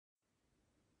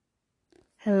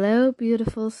Hello,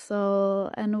 beautiful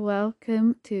soul, and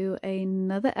welcome to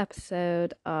another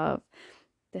episode of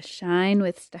the Shine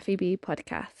with Steffi B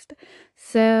podcast.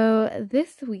 So,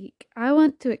 this week I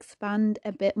want to expand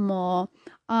a bit more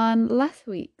on last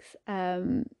week's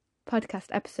podcast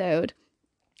episode,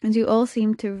 as you all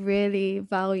seem to really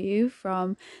value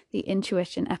from the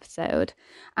intuition episode.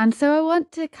 And so, I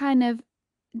want to kind of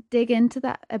dig into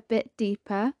that a bit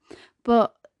deeper,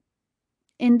 but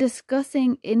in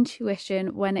discussing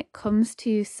intuition when it comes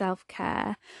to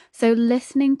self-care, so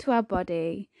listening to our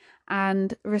body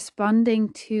and responding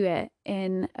to it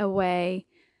in a way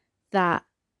that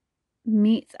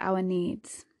meets our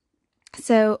needs.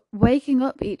 So waking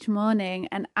up each morning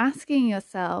and asking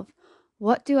yourself,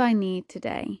 what do I need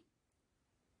today?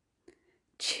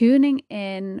 Tuning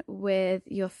in with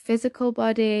your physical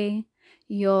body,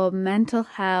 your mental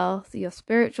health, your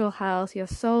spiritual health, your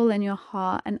soul and your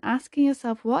heart, and asking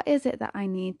yourself, what is it that I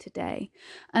need today?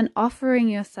 And offering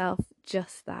yourself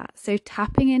just that. So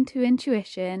tapping into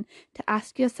intuition to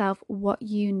ask yourself what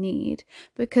you need.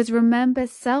 Because remember,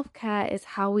 self-care is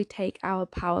how we take our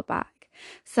power back.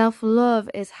 Self-love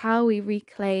is how we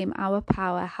reclaim our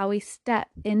power, how we step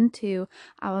into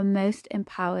our most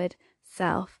empowered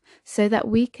self, so that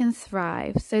we can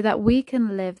thrive, so that we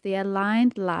can live the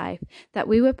aligned life that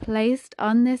we were placed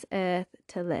on this earth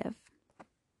to live.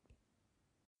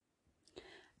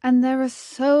 And there are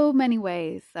so many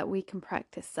ways that we can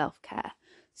practice self-care.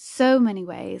 So many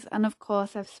ways. And of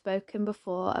course, I've spoken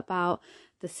before about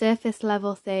the surface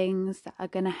level things that are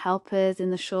going to help us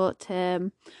in the short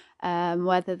term,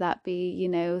 whether that be,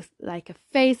 like a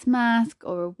face mask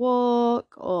or a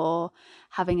walk or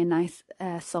having a nice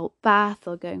salt bath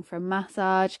or going for a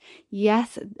massage.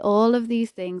 Yes, all of these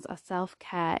things are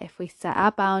self-care if we set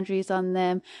our boundaries on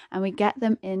them and we get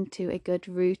them into a good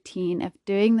routine of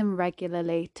doing them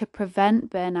regularly to prevent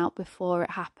burnout before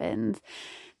it happens.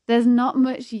 There's not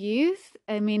much use.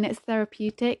 I mean, it's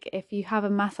therapeutic if you have a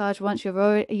massage once you've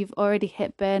already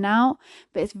hit burnout,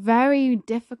 but it's very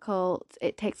difficult.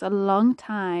 It takes a long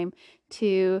time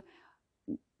to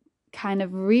kind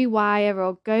of rewire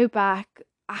or go back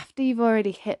after you've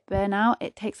already hit burnout.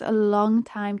 It takes a long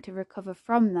time to recover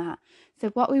from that. So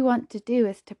what we want to do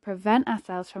is to prevent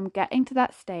ourselves from getting to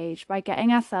that stage by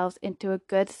getting ourselves into a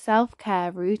good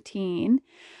self-care routine.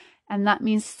 And that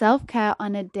means self-care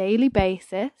on a daily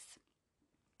basis,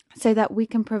 so that we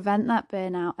can prevent that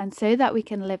burnout and so that we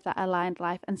can live that aligned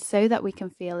life and so that we can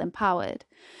feel empowered.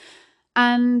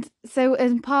 And so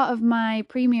as part of my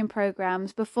premium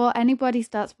programs, before anybody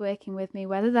starts working with me,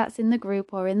 whether that's in the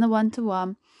group or in the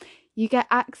one-to-one, you get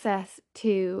access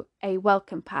to a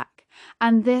welcome pack.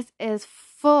 And this is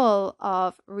full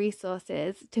of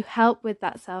resources to help with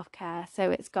that self-care.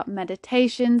 So it's got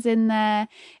meditations in there,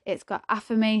 it's got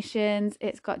affirmations,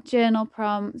 it's got journal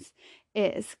prompts,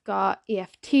 it's got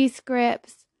EFT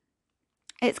scripts.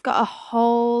 It's got a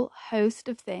whole host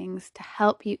of things to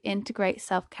help you integrate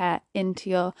self-care into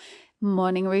your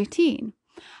morning routine.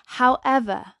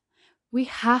 However, we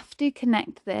have to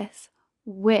connect this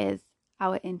with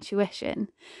our intuition.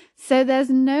 So there's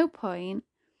no point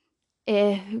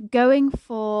if going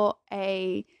for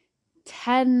a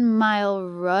 10-mile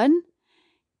run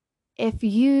if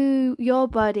your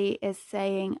body is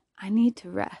saying, I need to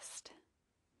rest.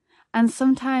 And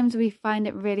sometimes we find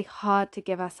it really hard to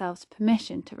give ourselves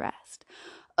permission to rest.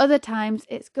 Other times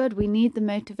it's good. We need the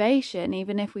motivation.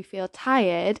 Even if we feel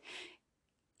tired,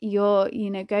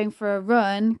 going for a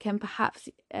run can perhaps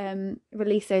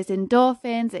release those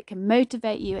endorphins. It can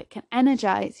motivate you. It can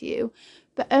energize you.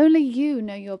 But only you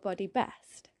know your body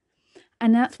best.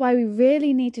 And that's why we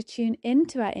really need to tune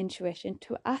into our intuition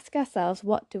to ask ourselves,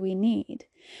 what do we need?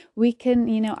 We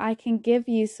can, I can give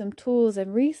you some tools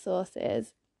and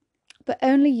resources, but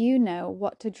only you know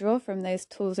what to draw from those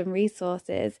tools and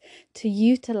resources to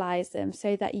utilize them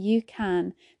so that you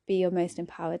can be your most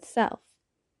empowered self.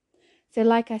 So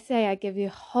like I say, I give you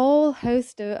a whole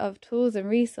host of tools and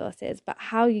resources, but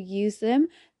how you use them,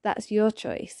 that's your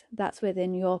choice. That's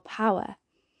within your power.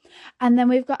 And then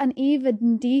we've got an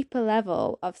even deeper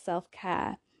level of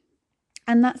self-care.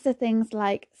 And that's the things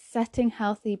like setting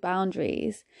healthy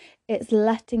boundaries. It's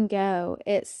letting go.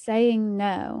 It's saying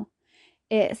no.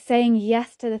 It's saying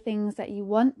yes to the things that you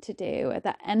want to do,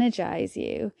 that energize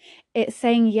you. It's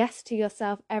saying yes to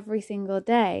yourself every single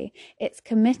day. It's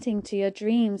committing to your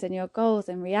dreams and your goals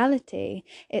and reality.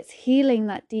 It's healing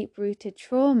that deep-rooted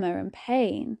trauma and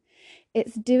pain.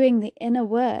 It's doing the inner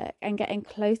work and getting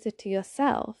closer to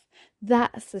yourself.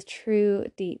 That's the true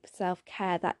deep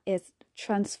self-care that is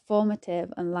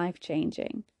transformative and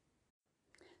life-changing.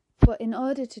 But in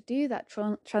order to do that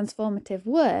transformative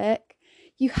work,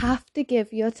 You have to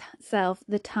give yourself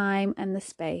the time and the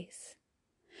space.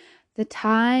 The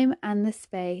time and the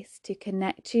space to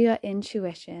connect to your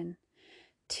intuition,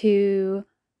 to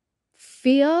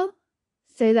feel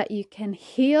so that you can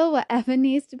heal whatever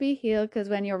needs to be healed. Because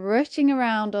when you're rushing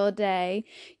around all day,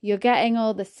 you're getting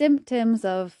all the symptoms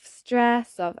of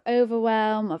stress, of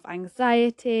overwhelm, of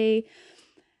anxiety.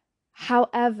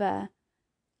 However,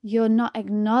 you're not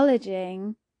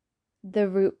acknowledging the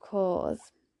root cause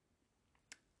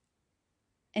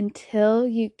until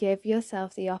you give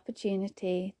yourself the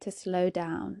opportunity to slow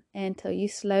down. Until you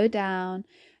slow down,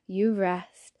 you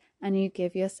rest, and you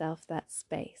give yourself that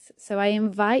space. So I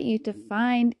invite you to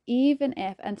find, even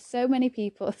if, and so many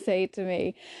people say to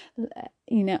me,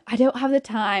 I don't have the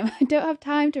time. I don't have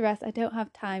time to rest. I don't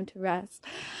have time to rest.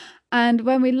 And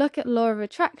when we look at law of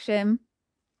attraction,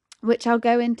 which I'll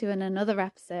go into in another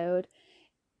episode,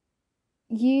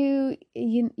 you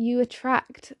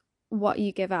attract what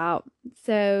you give out.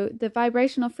 So the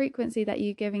vibrational frequency that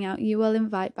you're giving out, you will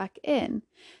invite back in.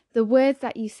 The words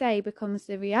that you say becomes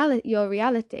your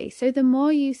reality. So the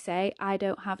more you say, I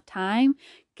don't have time,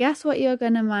 guess what you're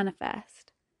going to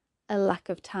manifest? A lack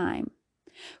of time.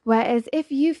 Whereas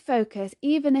if you focus,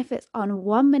 even if it's on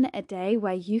 1 minute a day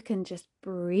where you can just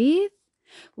breathe,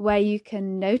 where you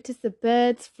can notice the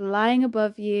birds flying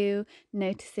above you,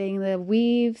 noticing the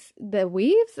leaves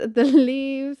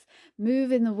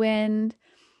move in the wind,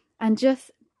 and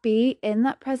just be in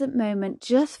that present moment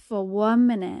just for 1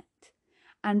 minute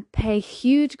and pay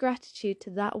huge gratitude to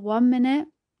that 1 minute,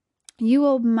 you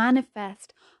will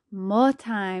manifest more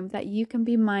time, that you can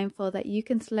be mindful, that you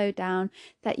can slow down,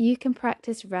 that you can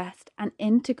practice rest and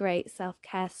integrate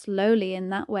self-care slowly in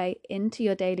that way into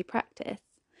your daily practice,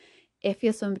 if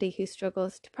you're somebody who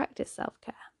struggles to practice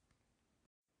self-care.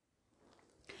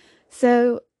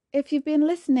 So if you've been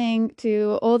listening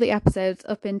to all the episodes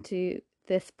up into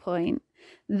this point,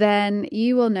 then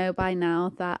you will know by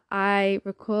now that I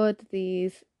record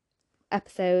these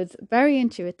episodes very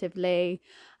intuitively.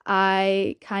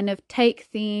 I kind of take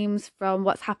themes from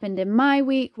what's happened in my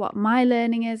week, what my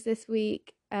learning is this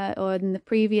week or in the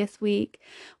previous week,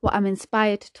 what I'm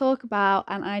inspired to talk about,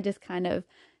 and I just kind of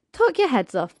talk your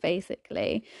heads off,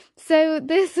 basically. So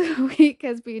this week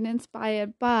has been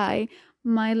inspired by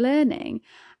my learning,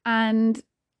 and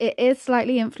it is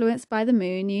slightly influenced by the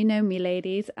moon. You know me,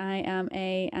 ladies.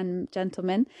 And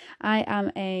gentlemen,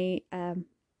 I'm a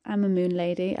moon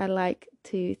lady. I like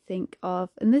to think of,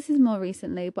 and this is more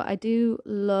recently, but I do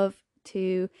love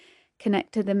to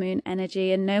connect to the moon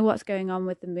energy and know what's going on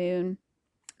with the moon.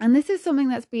 And this is something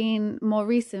that's been more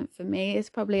recent for me. It's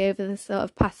probably over the sort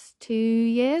of past 2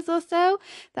 years or so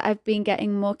that I've been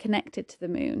getting more connected to the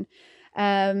moon.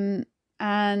 And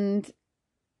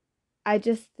I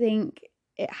just think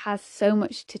it has so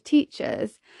much to teach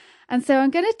us. And so I'm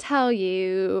going to tell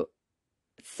you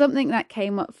something that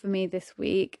came up for me this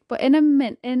week, but I'm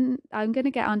going to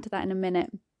get onto that in a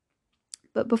minute.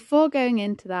 But before going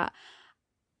into that,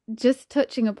 just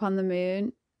touching upon the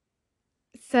moon.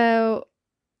 So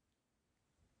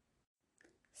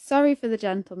sorry for the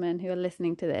gentlemen who are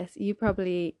listening to this. You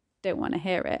probably don't want to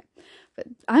hear it, but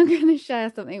I'm going to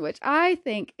share something which I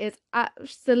think is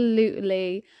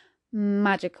absolutely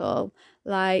magical.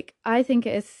 Like, I think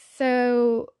it is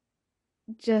so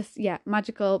just,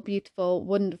 magical, beautiful,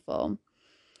 wonderful.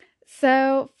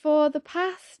 So for the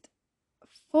past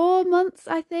 4 months,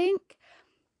 I think,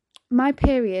 my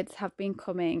periods have been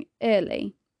coming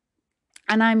early.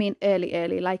 And I mean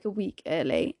early, like a week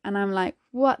early. And I'm like,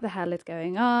 what the hell is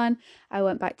going on? I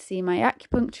went back to see my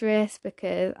acupuncturist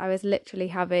because I was literally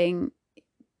having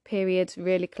periods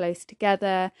really close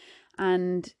together.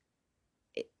 And,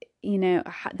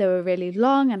 they were really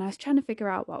long, and I was trying to figure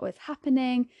out what was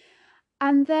happening.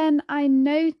 And then I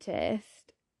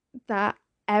noticed that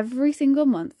every single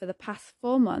month for the past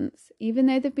 4 months, even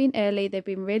though they've been early, they've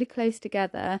been really close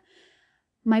together,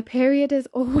 my period has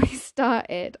always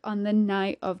started on the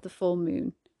night of the full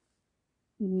moon.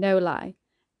 No lie.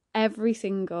 Every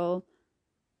single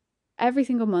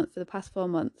month for the past 4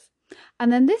 months.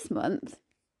 And then this month,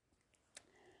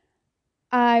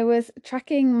 I was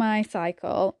tracking my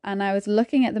cycle and I was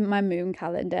looking at my moon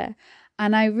calendar,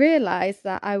 and I realized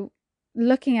that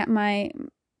looking at my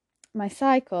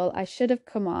cycle, I should have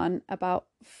come on about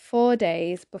 4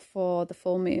 days before the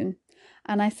full moon.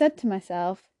 And I said to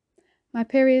myself, my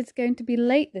period's going to be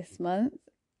late this month,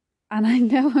 and I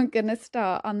know I'm going to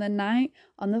start on the night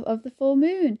of the full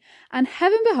moon. And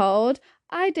heaven behold,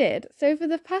 I did. So for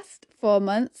the past 4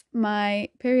 months, my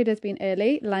period has been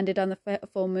early, landed on the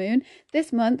full moon.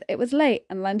 This month, it was late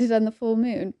and landed on the full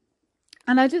moon.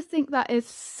 And I just think that is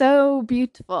so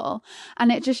beautiful.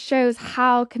 And it just shows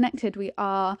how connected we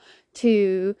are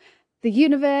to the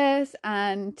universe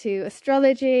and to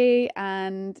astrology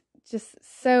and just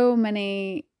so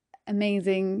many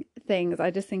amazing things. I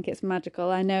just think it's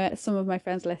magical. I know some of my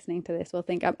friends listening to this will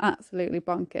think I'm absolutely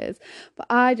bonkers, but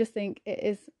I just think it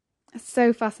is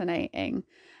so fascinating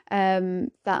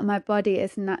that my body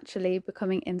is naturally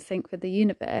becoming in sync with the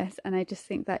universe. And I just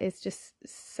think that is just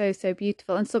so, so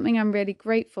beautiful, and something I'm really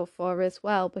grateful for as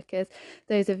well, because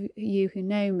those of you who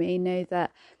know me know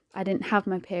that I didn't have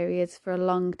my periods for a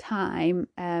long time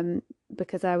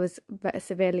because I was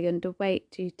severely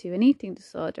underweight due to an eating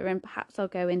disorder, and perhaps I'll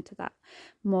go into that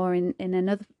more in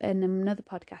another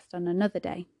podcast on another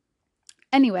day.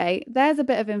 Anyway, there's a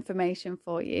bit of information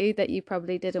for you that you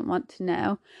probably didn't want to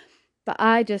know. But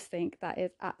I just think that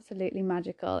is absolutely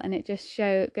magical, and it just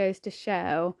goes to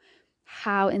show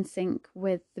how in sync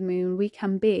with the moon we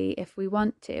can be if we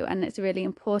want to, and it's really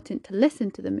important to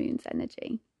listen to the moon's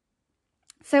energy.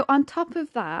 So on top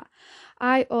of that,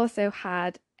 I also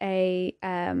had a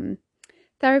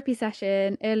therapy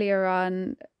session earlier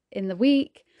on in the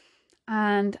week.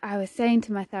 And I was saying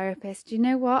to my therapist, you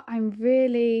know what?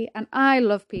 And I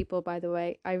love people, by the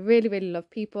way. I really, really love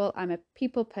people. I'm a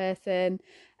people person.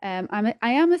 I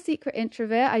am a secret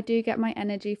introvert. I do get my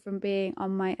energy from being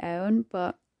on my own,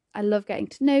 but I love getting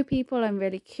to know people. I'm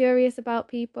really curious about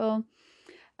people.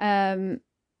 I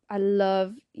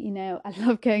love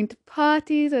going to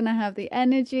parties when I have the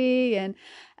energy, and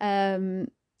I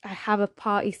have a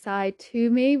party side to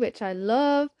me, which I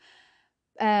love.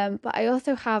 But I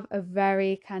also have a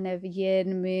very kind of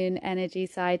yin moon energy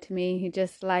side to me, who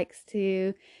just likes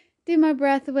to do my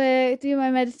breath work, do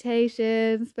my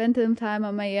meditation, spend some time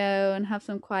on my own, have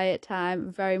some quiet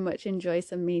time, very much enjoy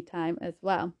some me time as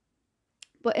well.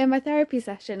 But in my therapy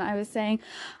session, I was saying,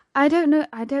 I don't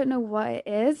know what it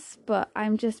is, but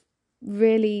I'm just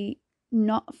really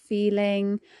not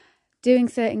feeling doing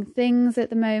certain things at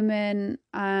the moment,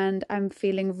 and I'm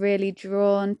feeling really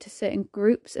drawn to certain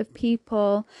groups of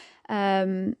people,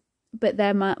 but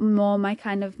they're my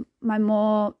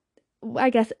more, I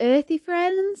guess, earthy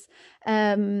friends,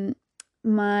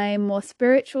 my more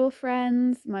spiritual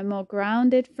friends, my more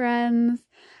grounded friends.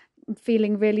 I'm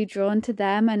feeling really drawn to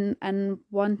them, and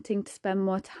wanting to spend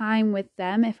more time with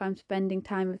them if I'm spending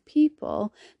time with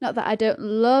people. Not that I don't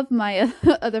love my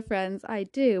other friends, I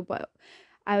do, but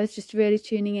I was just really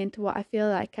tuning into what I feel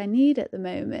like I need at the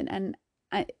moment. And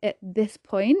at this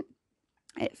point,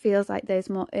 it feels like those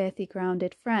more earthy,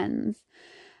 grounded friends.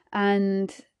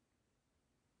 And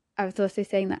I was also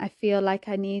saying that I feel like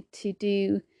I need to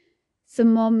do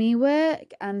some more me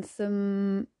work, and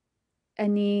I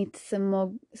need some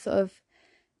more sort of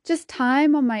just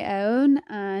time on my own,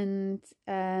 and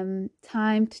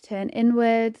time to turn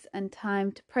inwards and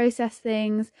time to process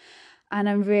things. And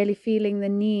I'm really feeling the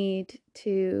need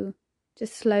to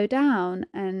just slow down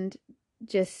and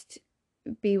just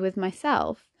be with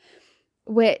myself,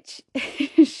 which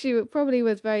she probably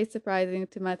was very surprising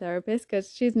to my therapist,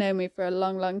 because she's known me for a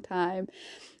long, long time.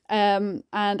 And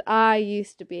I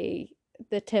used to be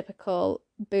the typical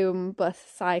boom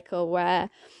bust cycle, where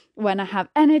when I have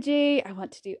energy, I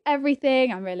want to do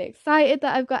everything. I'm really excited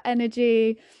that I've got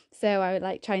energy, so I would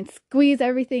like try and squeeze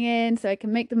everything in so I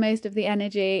can make the most of the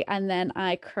energy, and then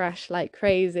I crash like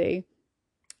crazy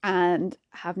and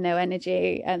have no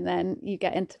energy. And then you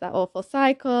get into that awful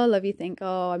cycle of, you think,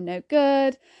 oh, I'm no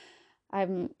good,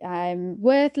 I'm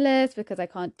worthless because I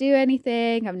can't do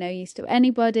anything, I'm no use to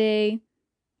anybody.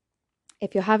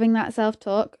 If you're having that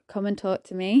self-talk, come and talk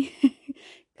to me,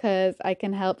 because I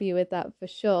can help you with that for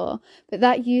sure. But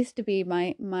that used to be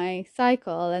my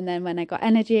cycle. And then when I got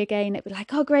energy again, it'd be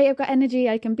like, oh great, I've got energy,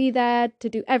 I can be there to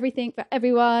do everything for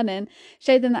everyone and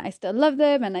show them that I still love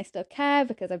them and I still care,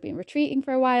 because I've been retreating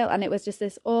for a while. And it was just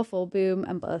this awful boom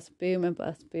and bust, boom and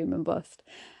bust, boom and bust.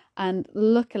 And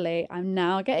luckily, I'm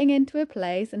now getting into a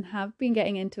place, and have been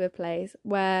getting into a place,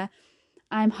 where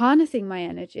I'm harnessing my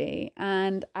energy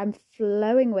and I'm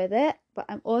flowing with it, but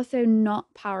I'm also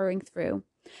not powering through,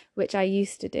 which I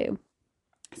used to do.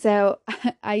 So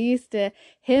I used to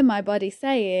hear my body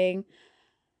saying,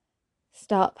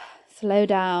 stop, slow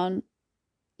down,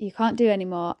 you can't do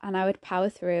anymore. And I would power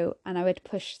through, and I would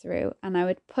push through, and I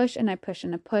would push and I push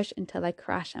and I push until I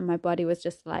crash. And my body was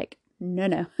just like, no,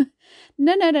 no,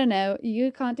 no,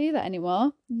 you can't do that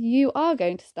anymore. You are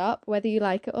going to stop, whether you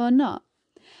like it or not.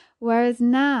 Whereas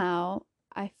now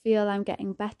I feel I'm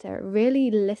getting better,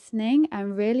 really listening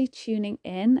and really tuning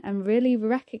in and really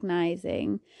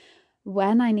recognizing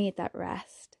when I need that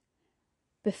rest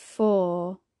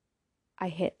before I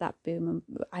hit that boom and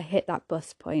I hit that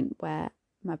bust point where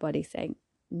my body's saying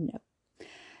no.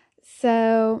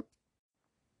 So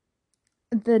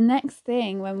the next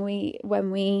thing, when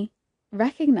we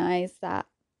recognize that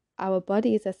our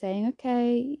bodies are saying,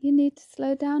 okay, you need to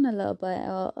slow down a little bit,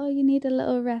 or oh, you need a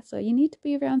little rest, or you need to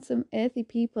be around some earthy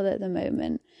people at the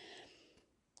moment,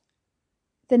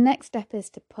 the next step is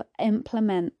to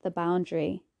implement the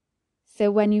boundary.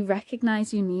 So when you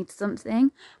recognize you need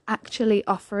something, actually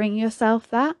offering yourself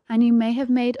that, and you may have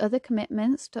made other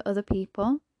commitments to other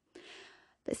people,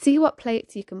 but see what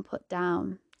plates you can put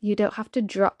down. You don't have to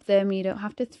drop them, you don't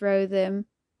have to throw them.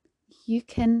 You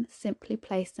can simply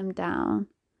place them down.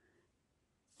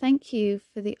 Thank you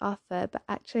for the offer, but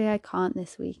actually I can't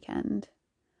this weekend.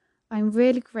 I'm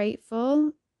really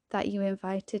grateful that you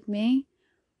invited me,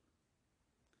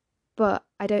 but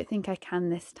I don't think I can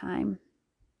this time.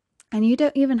 And you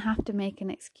don't even have to make an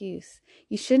excuse.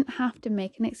 You shouldn't have to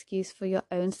make an excuse for your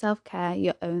own self-care,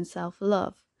 your own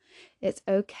self-love. It's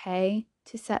okay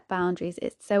to set boundaries.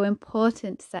 It's so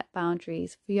important to set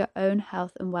boundaries for your own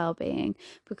health and well-being,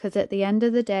 because at the end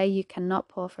of the day, you cannot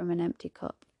pour from an empty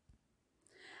cup.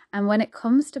 And when it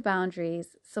comes to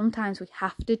boundaries, sometimes we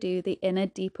have to do the inner,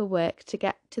 deeper work to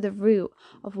get to the root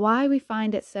of why we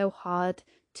find it so hard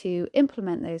to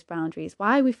implement those boundaries,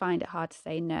 why we find it hard to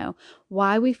say no,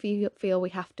 why we feel we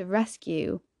have to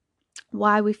rescue,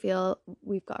 why we feel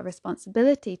we've got a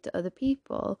responsibility to other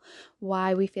people,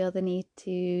 why we feel the need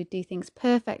to do things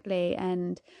perfectly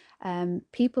and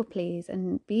people please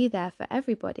and be there for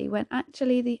everybody, when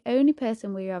actually the only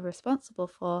person we are responsible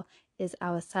for is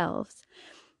ourselves.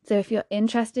 So if you're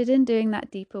interested in doing that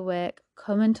deeper work,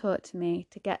 come and talk to me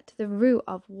to get to the root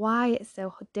of why it's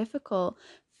so difficult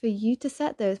for you to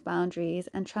set those boundaries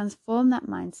and transform that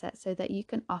mindset so that you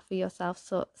can offer yourself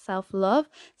self-love,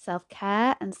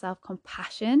 self-care and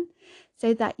self-compassion,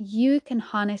 so that you can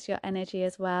harness your energy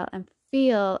as well and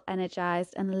feel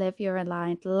energized and live your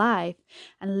aligned life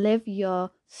and live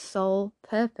your soul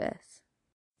purpose.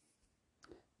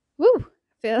 Woo!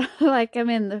 Feel like I'm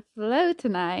in the flow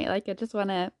tonight. Like I just want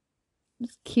to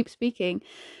keep speaking,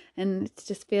 and it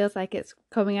just feels like it's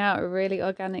coming out really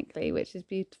organically, which is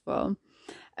beautiful.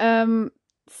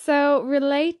 So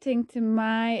relating to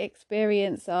my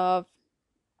experience of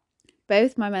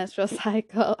both my menstrual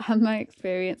cycle and my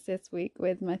experience this week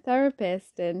with my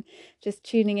therapist, and just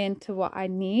tuning into what I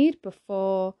need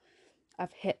before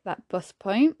I've hit that bust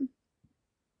point,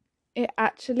 it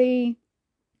actually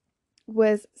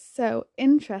was so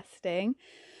interesting.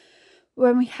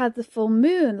 When we had the full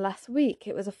moon last week,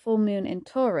 it was a full moon in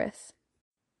Taurus.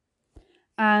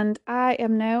 And I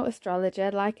am no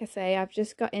astrologer. Like I say, I've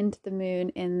just got into the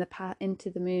moon into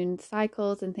the moon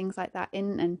cycles and things like that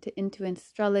into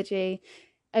astrology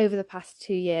over the past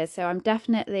 2 years. So I'm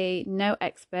definitely no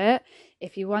expert.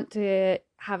 If you want to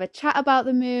have a chat about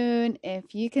the moon,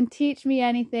 if you can teach me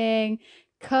anything,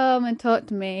 come and talk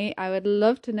to me. I would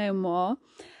love to know more.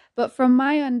 But from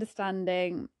my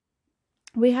understanding,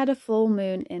 we had a full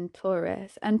moon in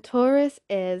Taurus, and Taurus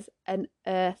is an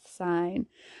earth sign.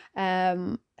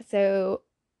 So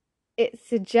it's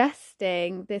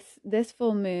suggesting this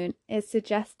full moon is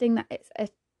suggesting that it's a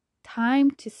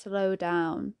time to slow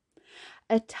down,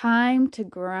 a time to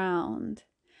ground,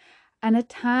 and a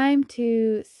time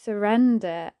to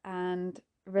surrender and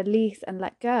release and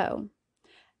let go.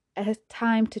 A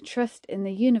time to trust in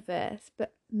the universe,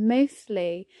 but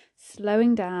mostly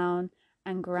slowing down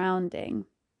and grounding,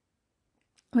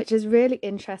 which is really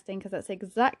interesting because that's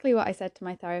exactly what I said to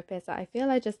my therapist, that I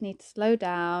feel I just need to slow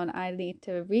down, I need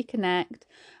to reconnect,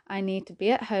 I need to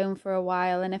be at home for a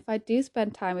while, and if I do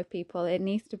spend time with people, it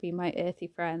needs to be my earthy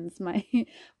friends.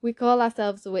 We call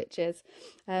ourselves witches,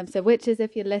 so witches,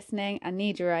 if you're listening, I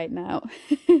need you right now.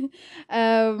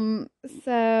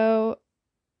 So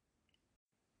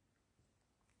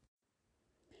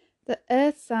the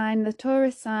earth sign, the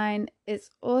Taurus sign, is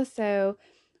also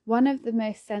one of the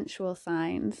most sensual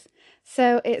signs.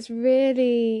 So it's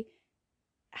really,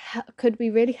 could be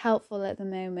really helpful at the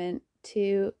moment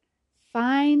to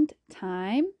find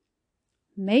time,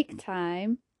 make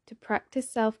time to practice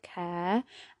self-care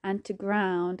and to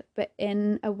ground, but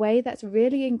in a way that's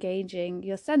really engaging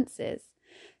your senses.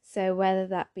 So whether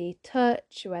that be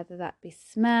touch, whether that be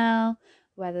smell,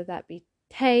 whether that be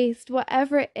taste,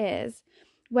 whatever it is,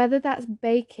 whether that's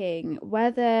baking,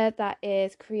 whether that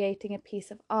is creating a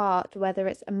piece of art, whether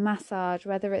it's a massage,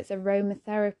 whether it's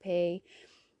aromatherapy,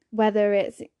 whether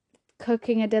it's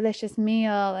cooking a delicious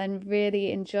meal and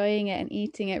really enjoying it and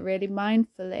eating it really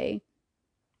mindfully.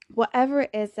 Whatever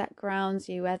it is that grounds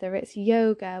you, whether it's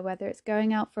yoga, whether it's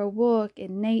going out for a walk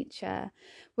in nature,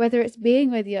 whether it's being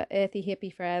with your earthy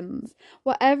hippie friends,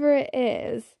 whatever it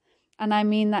is, And I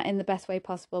mean that in the best way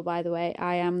possible, by the way.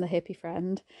 I am the hippie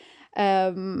friend.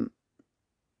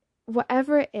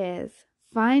 Whatever it is,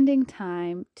 finding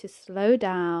time to slow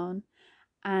down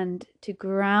and to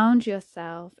ground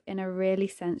yourself in a really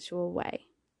sensual way.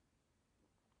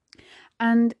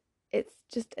 And it's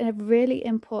just a really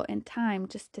important time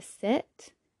just to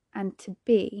sit and to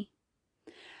be.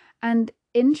 And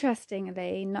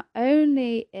interestingly, not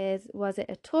only was it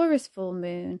a Taurus full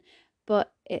moon,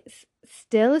 but it's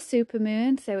still a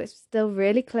supermoon, so it's still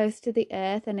really close to the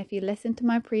earth. And if you listen to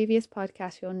my previous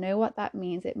podcast, you'll know what that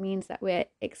means. It means that we're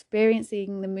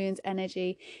experiencing the moon's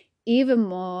energy even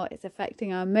more. It's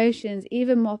affecting our emotions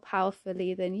even more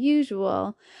powerfully than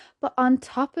usual. But on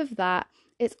top of that,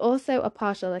 it's also a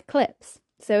partial eclipse.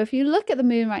 So if you look at the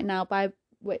moon right now, by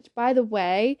the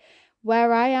way,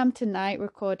 where I am tonight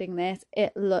recording this,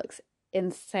 it looks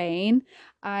insane.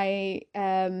 I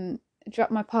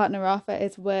dropped my partner off at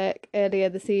his work earlier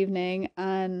this evening,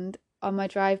 and on my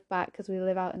drive back, because we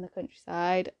live out in the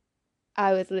countryside,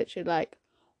 I was literally like,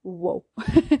 whoa.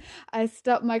 I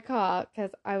stopped my car because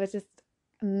I was just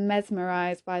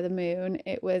mesmerized by the moon.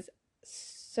 It was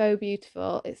so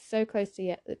beautiful. It's so close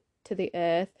to the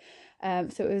earth,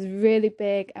 so it was really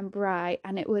big and bright,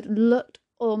 and it looked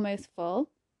almost full.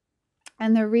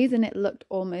 And the reason it looked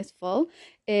almost full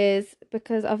is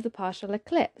because of the partial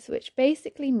eclipse, which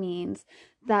basically means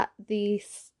that the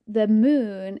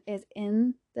moon is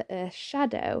in the Earth's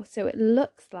shadow. So it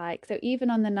looks like, so even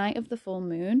on the night of the full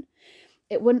moon,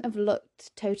 it wouldn't have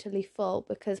looked totally full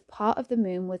because part of the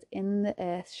moon was in the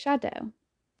Earth's shadow.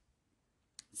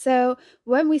 So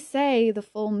when we say the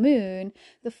full moon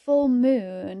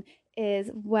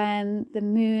is when the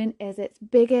moon is its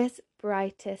biggest,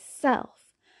 brightest self.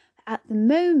 At the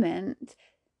moment,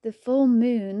 the full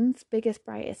moon's biggest,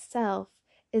 brightest self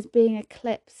is being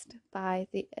eclipsed by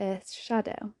the Earth's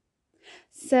shadow.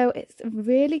 So it's a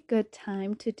really good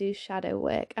time to do shadow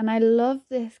work. And I love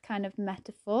this kind of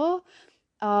metaphor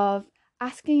of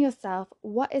asking yourself,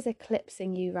 what is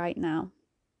eclipsing you right now?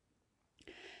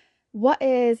 What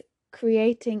is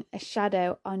creating a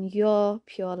shadow on your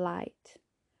pure light?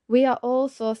 We are all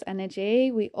source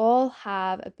energy. We all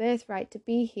have a birthright to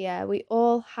be here. We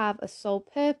all have a soul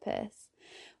purpose.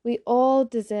 We all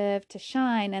deserve to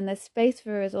shine, and there's space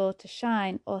for us all to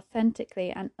shine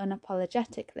authentically and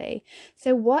unapologetically.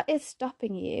 So what is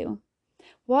stopping you?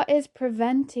 What is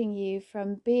preventing you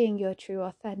from being your true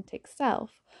authentic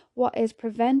self? What is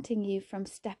preventing you from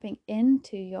stepping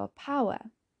into your power?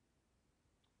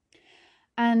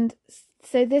 And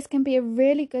so this can be a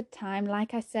really good time.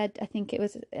 Like I said, I think it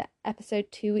was episode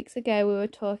 2 weeks ago, we were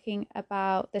talking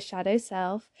about the shadow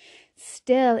self.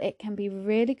 Still, it can be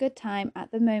really good time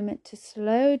at the moment to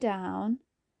slow down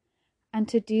and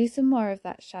to do some more of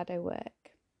that shadow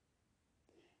work.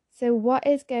 So what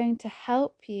is going to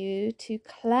help you to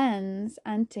cleanse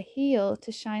and to heal,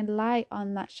 to shine light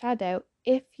on that shadow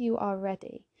if you are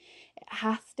ready? It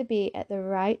has to be at the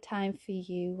right time for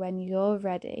you when you're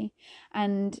ready.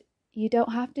 And you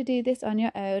don't have to do this on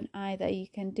your own either. You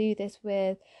can do this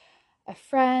with a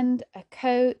friend, a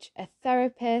coach, a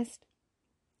therapist,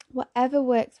 whatever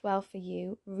works well for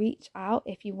you. Reach out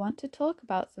if you want to talk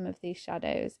about some of these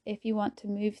shadows, if you want to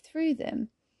move through them.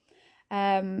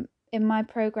 In my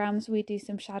programs, we do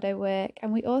some shadow work,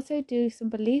 and we also do some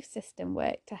belief system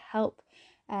work to help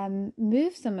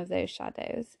move some of those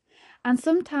shadows. And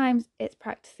sometimes it's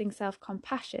practicing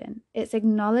self-compassion. It's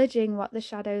acknowledging what the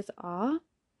shadows are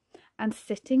and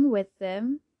sitting with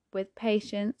them with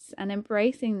patience and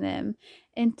embracing them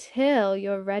until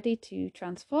you're ready to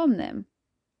transform them.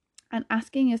 And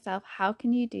asking yourself, how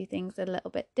can you do things a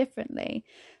little bit differently?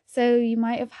 So you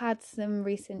might have had some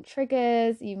recent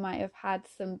triggers, you might have had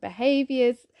some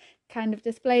behaviors kind of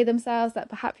display themselves that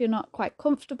perhaps you're not quite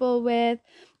comfortable with,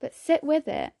 but sit with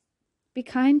it. Be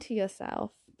kind to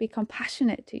yourself, be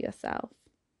compassionate to yourself.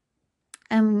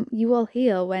 And you will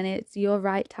heal when it's your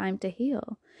right time to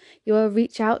heal. You will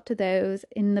reach out to those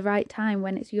in the right time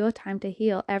when it's your time to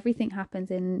heal. Everything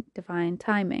happens in divine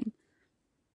timing.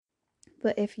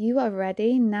 But if you are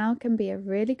ready, now can be a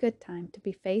really good time to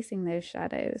be facing those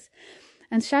shadows.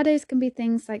 And shadows can be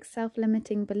things like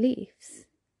self-limiting beliefs.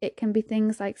 It can be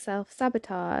things like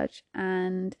self-sabotage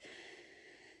and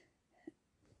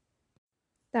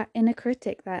that inner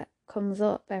critic that comes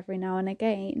up every now and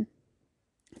again.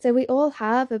 So we all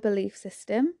have a belief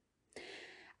system.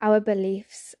 Our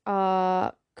beliefs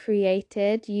are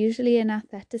created usually in our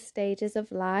theta stages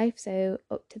of life, so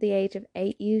up to the age of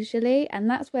 8 usually, and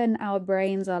that's when our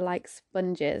brains are like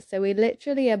sponges, so we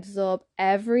literally absorb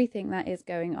everything that is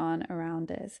going on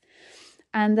around us,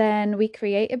 and then we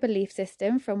create a belief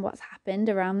system from what's happened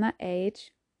around that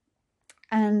age,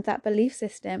 And that belief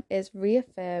system is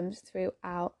reaffirmed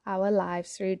throughout our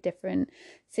lives through different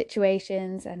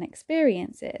situations and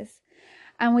experiences.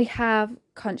 And we have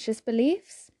conscious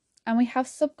beliefs and we have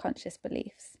subconscious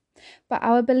beliefs. But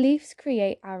our beliefs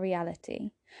create our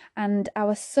reality. And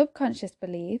our subconscious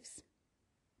beliefs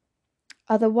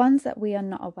are the ones that we are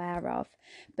not aware of,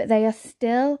 but they are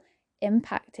still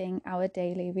impacting our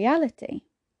daily reality.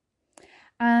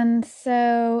 And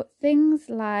so things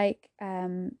like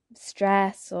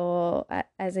stress or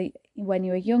when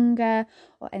you were younger,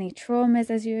 or any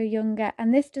traumas as you were younger,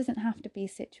 and this doesn't have to be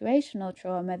situational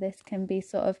trauma. This can be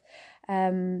sort of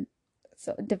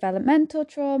developmental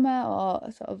trauma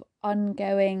or sort of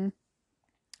ongoing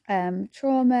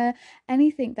trauma,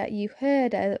 anything that you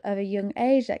heard at a young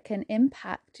age that can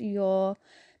impact your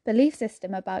belief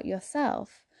system about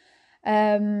yourself.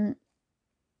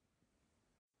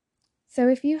 So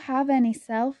if you have any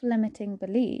self-limiting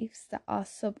beliefs that are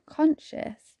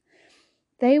subconscious,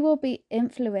 they will be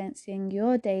influencing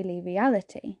your daily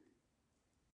reality.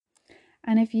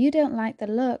 And if you don't like the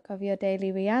look of your daily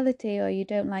reality, or you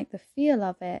don't like the feel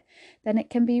of it, then it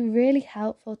can be really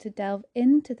helpful to delve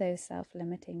into those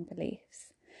self-limiting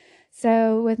beliefs.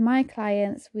 So with my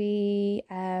clients, we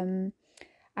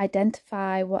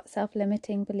identify what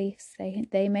self-limiting beliefs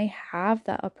they may have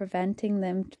that are preventing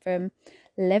them from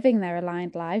living their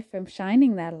aligned life, from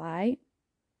shining their light,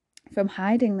 from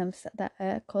hiding them, that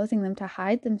are causing them to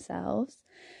hide themselves.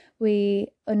 We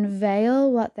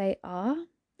unveil what they are,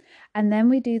 and then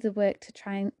we do the work to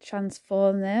try and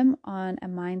transform them on a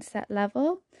mindset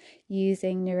level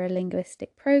using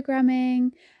neuro-linguistic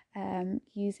programming,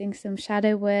 using some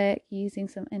shadow work, using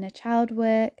some inner child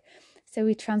work. So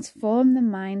we transform the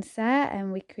mindset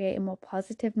and we create a more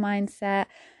positive mindset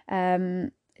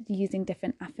using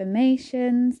different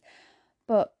affirmations.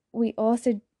 But we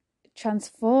also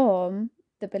transform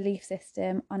the belief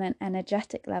system on an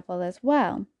energetic level as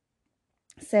well.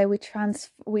 So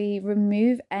we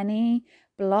remove any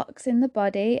blocks in the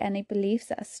body, any beliefs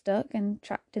that are stuck and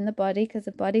trapped in the body, because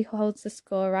the body holds the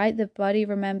score, right? The body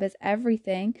remembers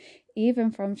everything,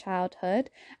 even from childhood,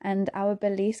 and our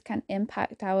beliefs can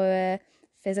impact our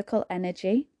physical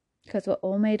energy, because we're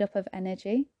all made up of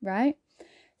energy, right?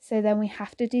 So then we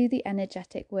have to do the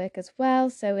energetic work as well.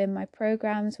 So in my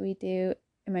programs, we do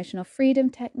emotional freedom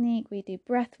technique, we do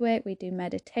breath work, we do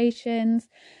meditations,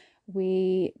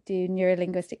 we do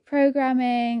neuro-linguistic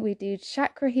programming, we do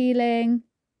chakra healing,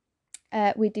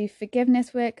 we do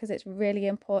forgiveness work, because it's really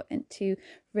important to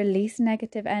release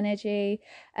negative energy.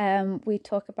 We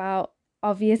talk about,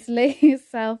 obviously,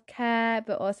 self-care,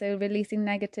 but also releasing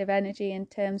negative energy in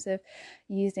terms of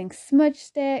using smudge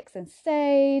sticks and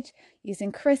sage,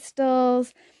 using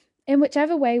crystals, in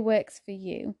whichever way works for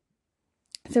you.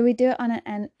 So we do it on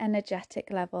an energetic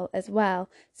level as well,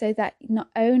 so that not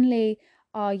only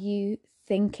are you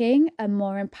thinking a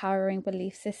more empowering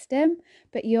belief system,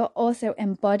 but you're also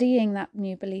embodying that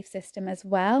new belief system as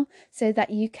well, so that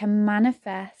you can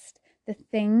manifest the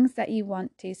things that you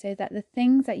want to, so that the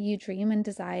things that you dream and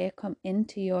desire come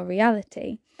into your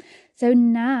reality. So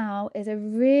now is a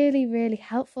really, really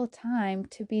helpful time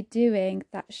to be doing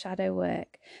that shadow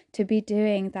work, to be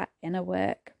doing that inner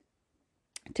work,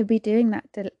 to be doing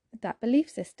that belief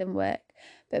system work,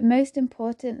 but most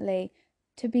importantly,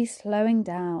 to be slowing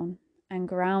down and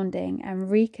grounding and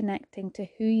reconnecting to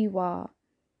who you are,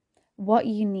 what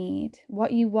you need,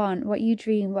 what you want, what you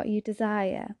dream, what you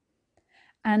desire.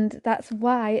 And that's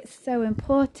why it's so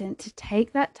important to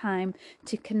take that time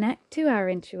to connect to our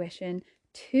intuition,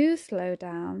 to slow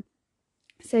down,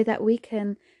 so that we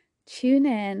can tune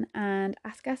in and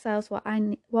ask ourselves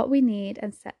what we need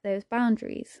and set those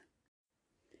boundaries.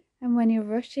 And when you're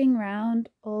rushing around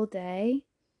all day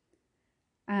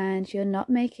and you're not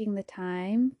making the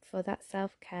time for that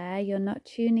self-care, you're not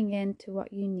tuning in to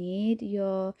what you need,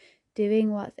 you're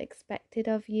doing what's expected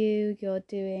of you, you're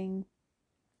being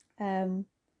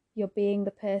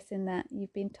the person that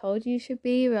you've been told you should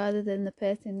be rather than the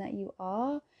person that you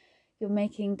are. You're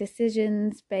making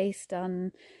decisions based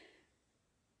on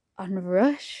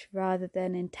rush rather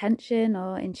than intention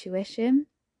or intuition.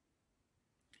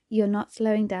 You're not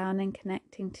slowing down and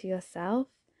connecting to yourself.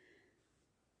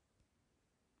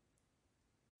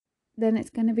 Then it's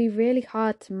going to be really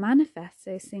hard to manifest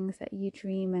those things that you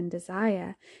dream and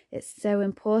desire. It's so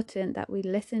important that we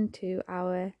listen to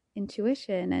our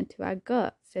intuition and to our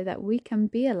gut so that we can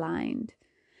be aligned.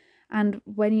 And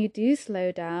when you do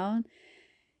slow down,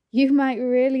 you might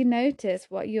really notice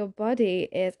what your body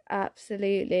is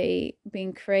absolutely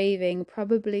been craving,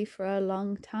 probably for a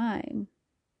long time.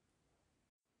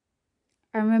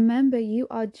 And remember, you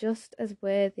are just as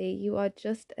worthy, you are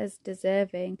just as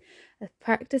deserving of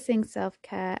practicing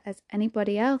self-care as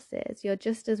anybody else is. You're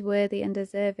just as worthy and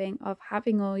deserving of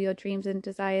having all your dreams and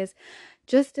desires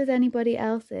just as anybody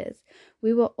else is.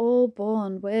 We were all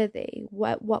born worthy.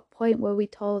 What point were we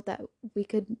told that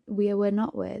we were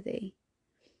not worthy?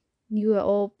 You were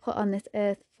all put on this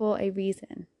earth for a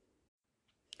reason.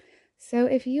 So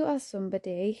if you are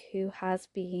somebody who has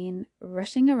been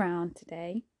rushing around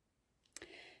today,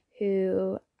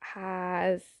 who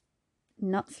has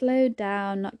not slowed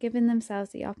down, not given themselves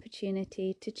the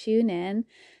opportunity to tune in,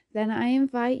 then I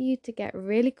invite you to get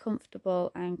really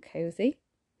comfortable and cozy.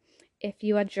 If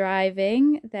you are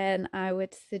driving, then I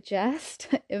would suggest,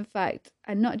 in fact,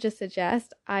 and not just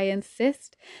suggest, I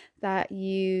insist that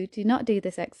you do not do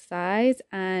this exercise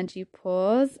and you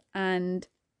pause, and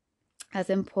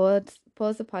as in pause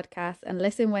the podcast and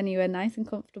listen when you are nice and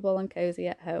comfortable and cozy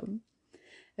at home.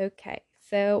 Okay,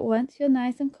 so once you're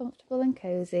nice and comfortable and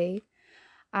cozy,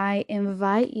 I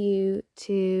invite you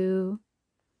to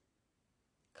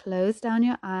close down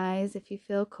your eyes if you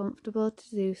feel comfortable to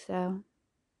do so.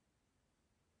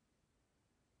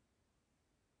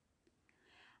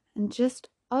 And just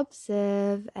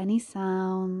observe any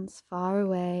sounds far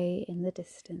away in the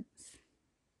distance.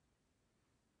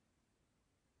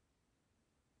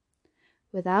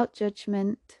 Without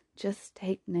judgment, just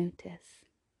take notice.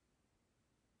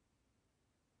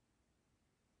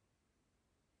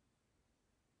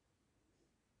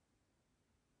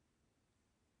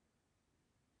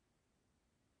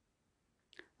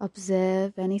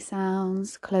 Observe any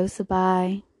sounds closer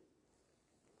by.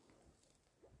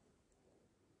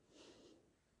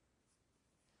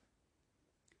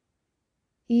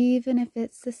 Even if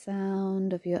it's the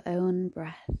sound of your own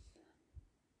breath.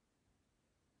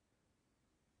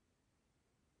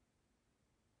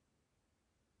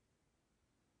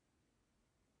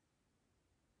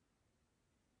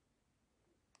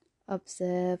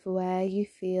 Observe where you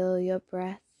feel your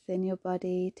breath in your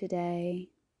body today,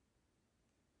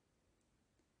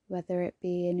 whether it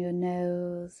be in your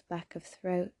nose, back of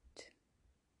throat,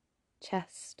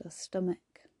 chest or stomach.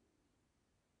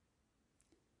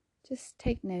 Just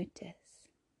take notice.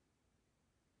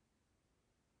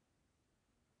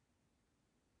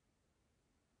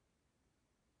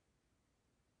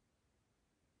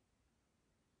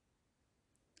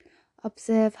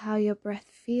 Observe how your breath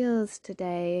feels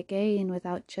today, again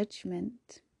without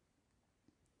judgment.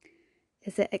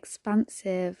 Is it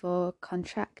expansive or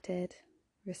contracted,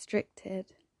 restricted?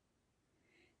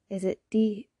 Is it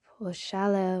deep or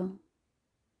shallow?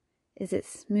 Is it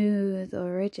smooth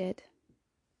or rigid?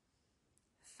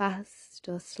 Fast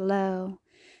or slow?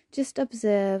 Just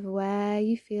observe where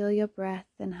you feel your breath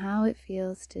and how it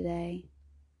feels today.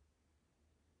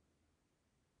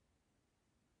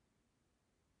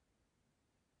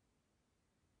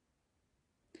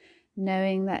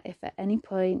 Knowing that if at any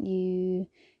point you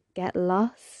get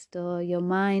lost or your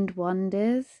mind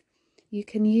wanders, you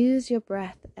can use your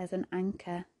breath as an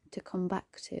anchor to come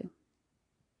back to.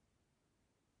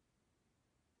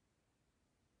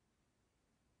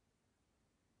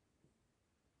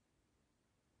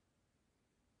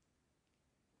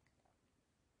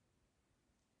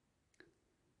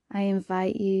 I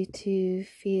invite you to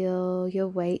feel your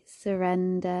weight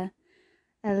surrender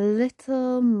a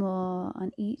little more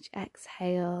on each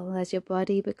exhale as your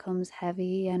body becomes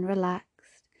heavy and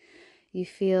relaxed. You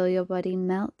feel your body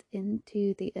melt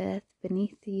into the earth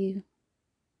beneath you.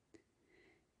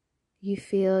 You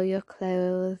feel your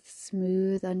clothes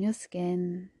smooth on your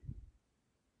skin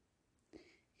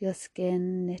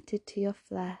knitted to your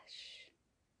flesh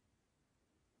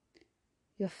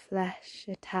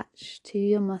attached to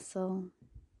your muscle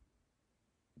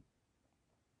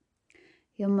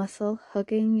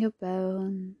hugging your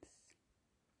bones,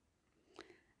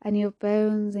 and your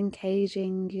bones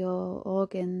encaging your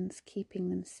organs, keeping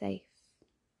them safe.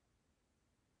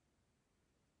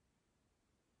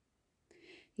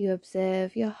 You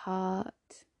observe your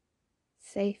heart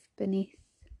safe beneath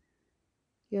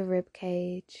your rib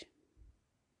cage,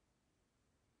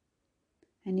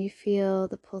 and you feel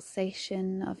the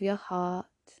pulsation of your heart,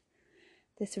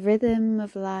 this rhythm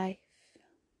of life,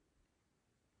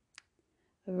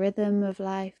 a rhythm of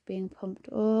life being pumped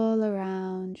all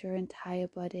around your entire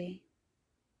body.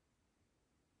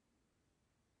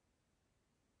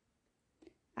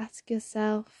 Ask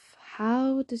yourself,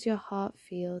 how does your heart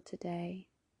feel today?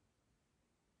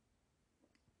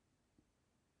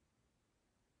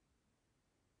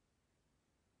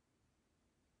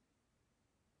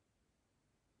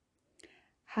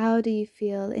 How do you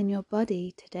feel in your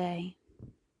body today?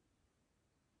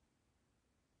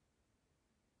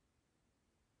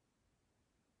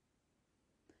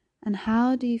 And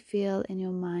how do you feel in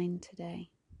your mind today?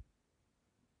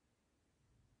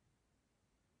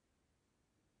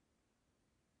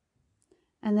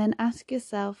 And then ask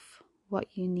yourself what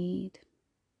you need.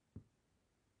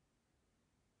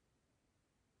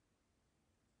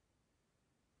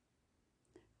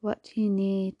 What do you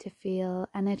need to feel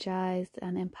energized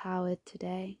and empowered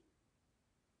today?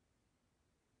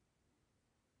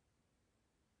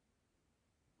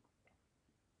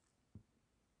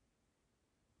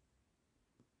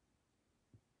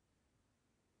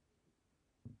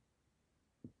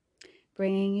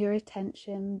 Bringing your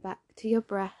attention back to your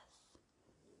breath.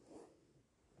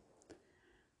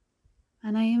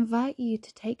 And I invite you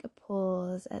to take a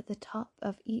pause at the top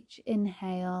of each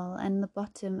inhale and the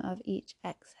bottom of each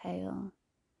exhale.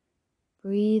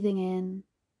 Breathing in,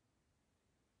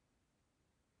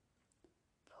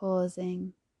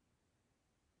 pausing,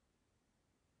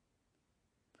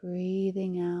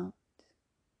 breathing out,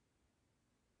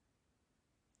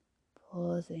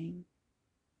 pausing,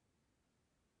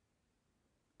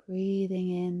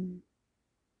 breathing in,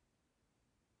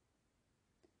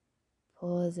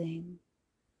 pausing.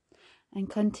 And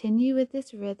continue with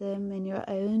this rhythm in your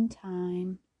own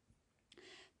time,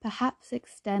 perhaps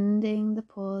extending the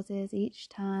pauses each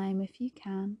time if you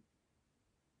can.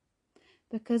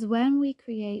 Because when we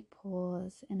create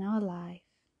pause in our life,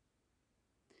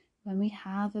 when we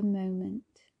have a moment,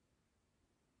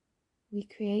 we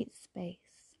create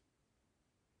space,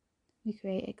 we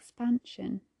create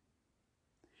expansion.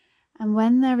 And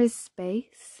when there is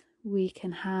space, we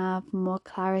can have more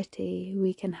clarity,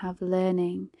 we can have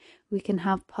learning, we can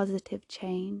have positive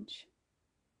change.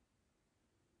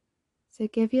 So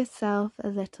give yourself a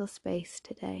little space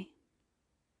today.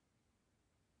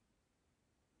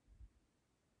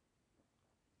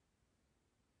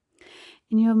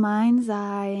 In your mind's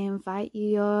eye, I invite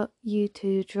you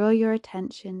to draw your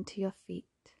attention to your feet.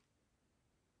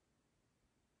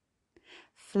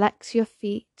 Flex your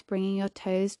feet, bringing your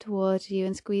toes towards you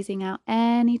and squeezing out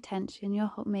any tension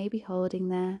you're maybe holding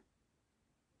there.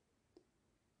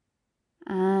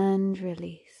 And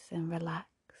release and relax.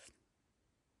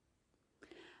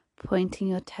 Pointing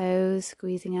your toes,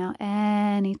 squeezing out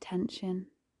any tension.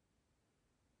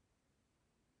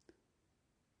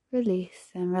 Release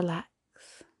and relax.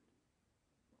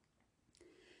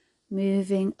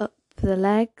 Moving up the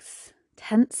legs,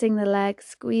 tensing the legs,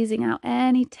 squeezing out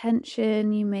any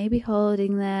tension you may be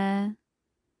holding there.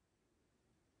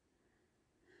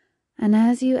 And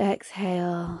as you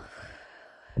exhale,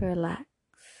 relax.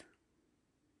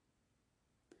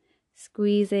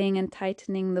 Squeezing and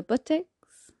tightening the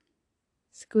buttocks,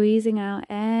 squeezing out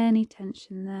any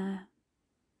tension there.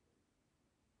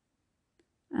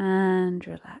 And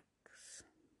relax.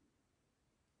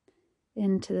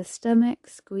 Into the stomach,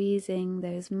 squeezing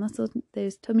those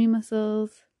tummy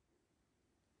muscles,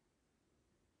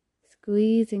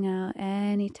 squeezing out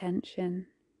any tension,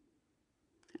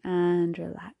 and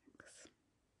relax.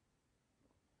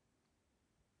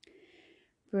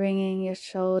 Bringing your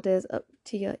shoulders up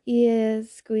to your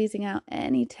ears, squeezing out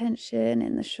any tension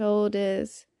in the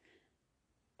shoulders.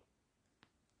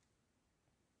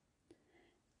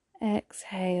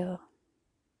 Exhale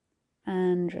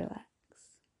and relax.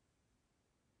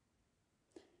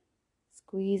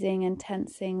 Squeezing and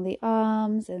tensing the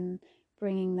arms and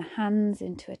bringing the hands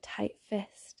into a tight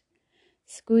fist,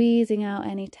 squeezing out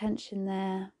any tension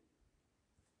there,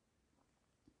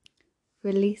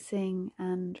 releasing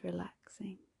and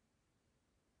relaxing.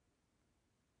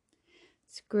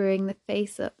 Screwing the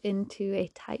face up into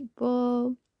a tight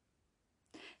ball,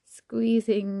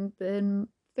 squeezing the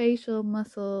facial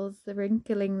muscles, the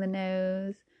wrinkling the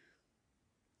nose,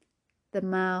 the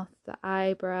mouth, the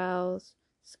eyebrows,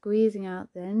 squeezing out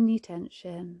any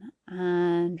tension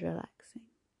and relaxing.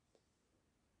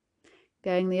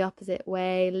 Going the opposite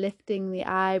way, lifting the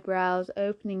eyebrows,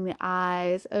 opening the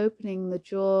eyes, opening the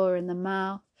jaw and the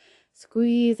mouth,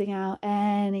 squeezing out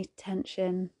any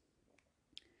tension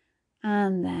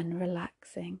and then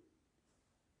relaxing.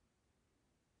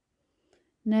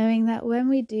 Knowing that when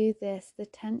we do this, the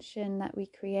tension that we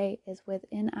create is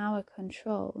within our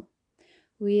control.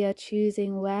 We are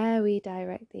choosing where we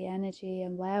direct the energy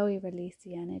and where we release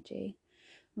the energy.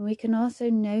 And we can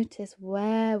also notice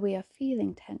where we are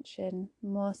feeling tension,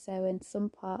 more so in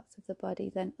some parts of the body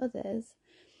than others.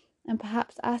 And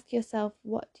perhaps ask yourself,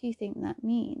 what do you think that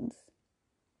means?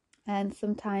 And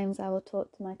sometimes I will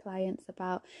talk to my clients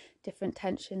about different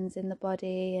tensions in the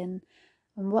body and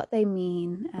what they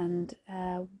mean and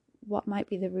what might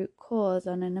be the root cause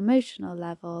on an emotional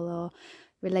level or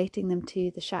relating them to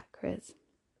the chakras.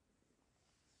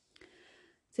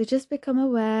 So just become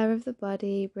aware of the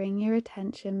body, bring your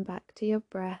attention back to your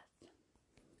breath,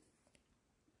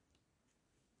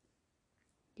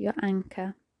 your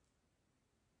anchor.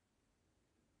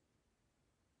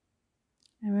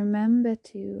 And remember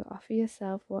to offer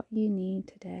yourself what you need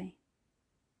today.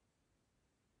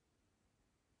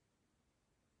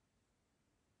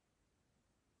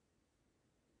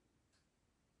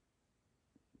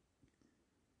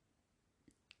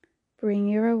 Bring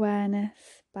your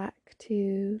awareness back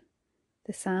to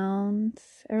the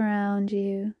sounds around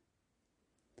you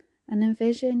and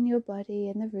envision your body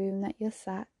in the room that you're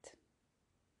sat.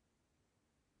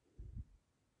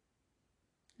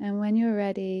 And when you're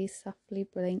ready, softly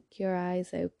blink your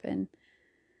eyes open.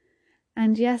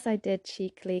 And yes, I did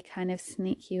cheekily kind of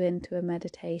sneak you into a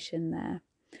meditation there.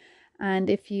 And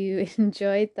if you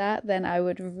enjoyed that, then I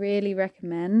would really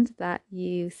recommend that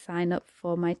you sign up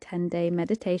for my 10-day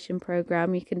meditation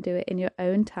program. You can do it in your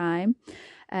own time.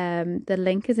 The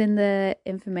link is in the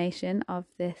information of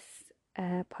this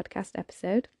podcast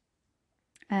episode.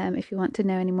 If you want to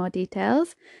know any more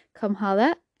details, come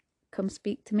holler, come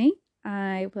speak to me.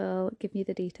 I will give you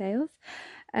the details.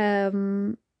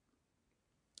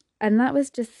 And that was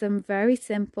just some very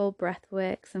simple breath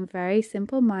work, some very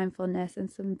simple mindfulness, and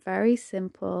some very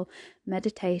simple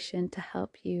meditation to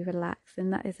help you relax.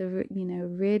 And that is a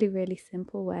really, really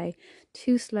simple way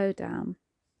to slow down.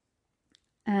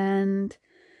 And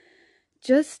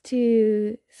just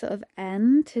to sort of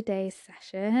end today's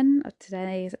session or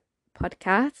today's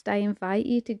podcast, I invite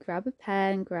you to grab a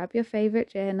pen, grab your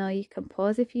favorite journal. You can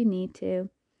pause if you need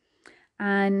to.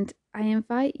 And I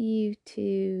invite you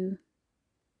to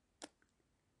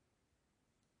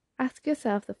ask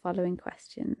yourself the following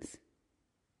questions.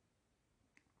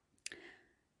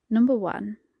 Number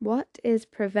 1, what is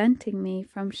preventing me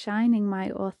from shining my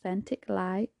authentic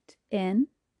light in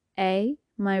A,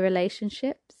 my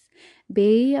relationships,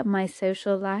 B, my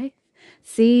social life,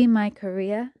 C, my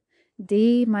career,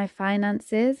 D, my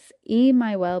finances, E,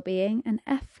 my well-being, and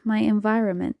F, my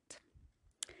environment?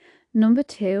 Number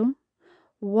 2,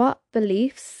 what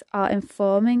beliefs are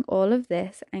informing all of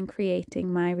this and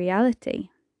creating my reality?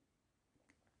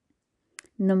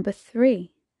 Number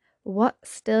 3, what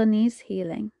still needs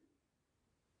healing?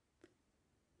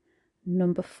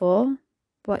 Number 4,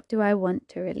 what do I want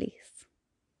to release?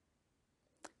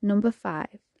 Number 5,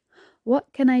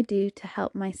 what can I do to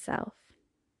help myself?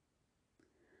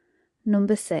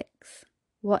 Number 6,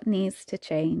 what needs to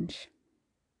change?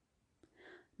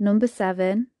 Number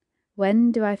 7,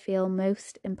 when do I feel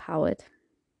most empowered?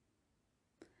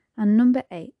 And number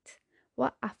 8,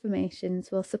 what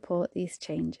affirmations will support these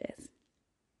changes?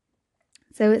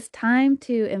 So it's time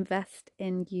to invest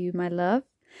in you, my love,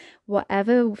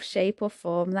 whatever shape or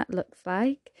form that looks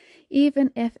like,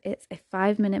 even if it's a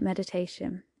 5-minute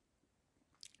meditation.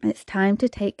 It's time to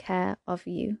take care of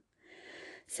you.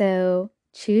 So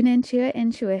tune into your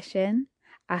intuition,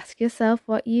 ask yourself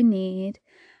what you need,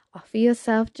 offer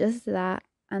yourself just that,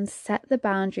 and set the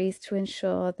boundaries to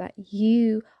ensure that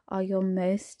you are your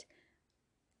most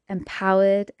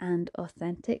empowered and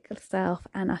authentic self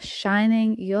and are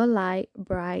shining your light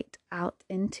bright out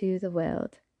into the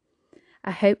world.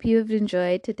 I hope you have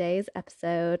enjoyed today's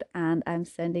episode, and I'm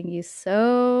sending you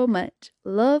so much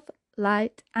love,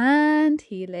 light, and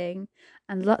healing,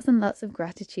 and lots of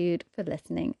gratitude for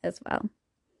listening as well.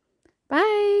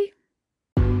 Bye.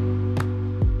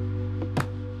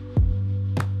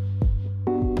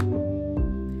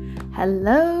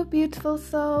 Hello, beautiful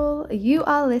soul. You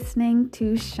are listening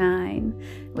to Shine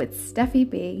with Steffi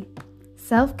B.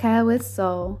 Self-Care with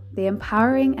Soul, the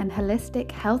empowering and holistic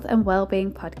health and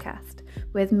well-being podcast,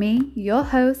 with me, your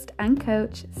host and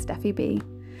coach, Steffi B.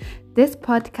 This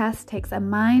podcast takes a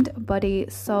mind, body,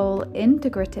 soul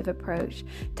integrative approach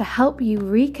to help you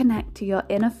reconnect to your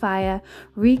inner fire,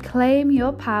 reclaim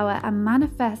your power, and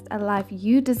manifest a life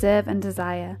you deserve and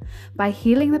desire by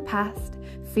healing the past,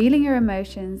 feeling your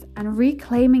emotions, and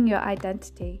reclaiming your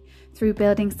identity through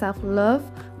building self-love,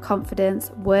 confidence,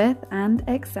 worth, and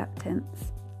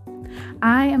acceptance.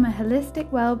 I am a holistic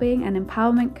well-being and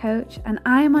empowerment coach, and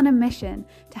I am on a mission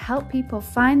to help people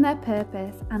find their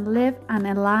purpose and live an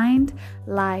aligned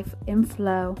life in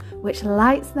flow, which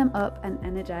lights them up and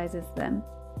energizes them.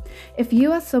 If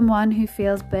you are someone who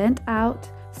feels burnt out,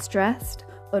 stressed,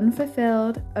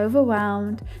 unfulfilled,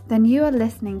 overwhelmed, then you are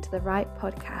listening to the right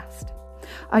podcast.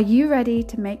 Are you ready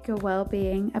to make your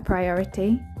well-being a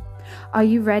priority? Are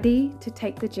you ready to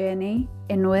take the journey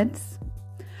inwards?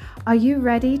 Are you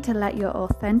ready to let your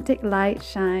authentic light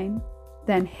shine?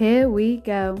 Then here we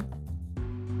go.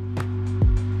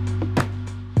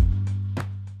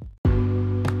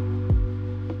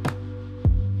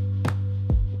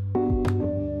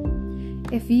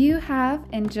 If you have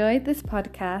enjoyed this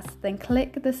podcast, then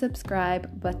click the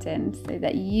subscribe button so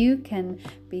that you can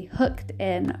be hooked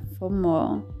in for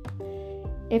more.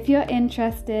 If you're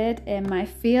interested in my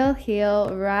Feel,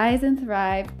 Heal, Rise and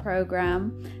Thrive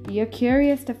program, you're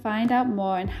curious to find out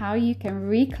more on how you can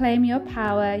reclaim your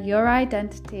power, your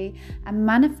identity, and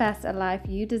manifest a life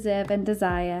you deserve and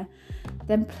desire,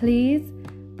 then please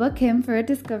book in for a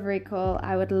discovery call.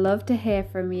 I would love to hear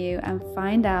from you and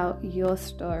find out your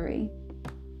story.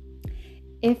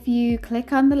 If you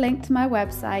click on the link to my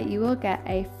website, you will get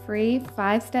a free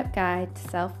 5-step guide to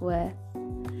self-worth.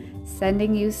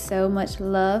 Sending you so much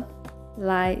love,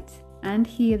 light, and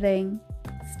healing,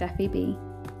 Steffi B.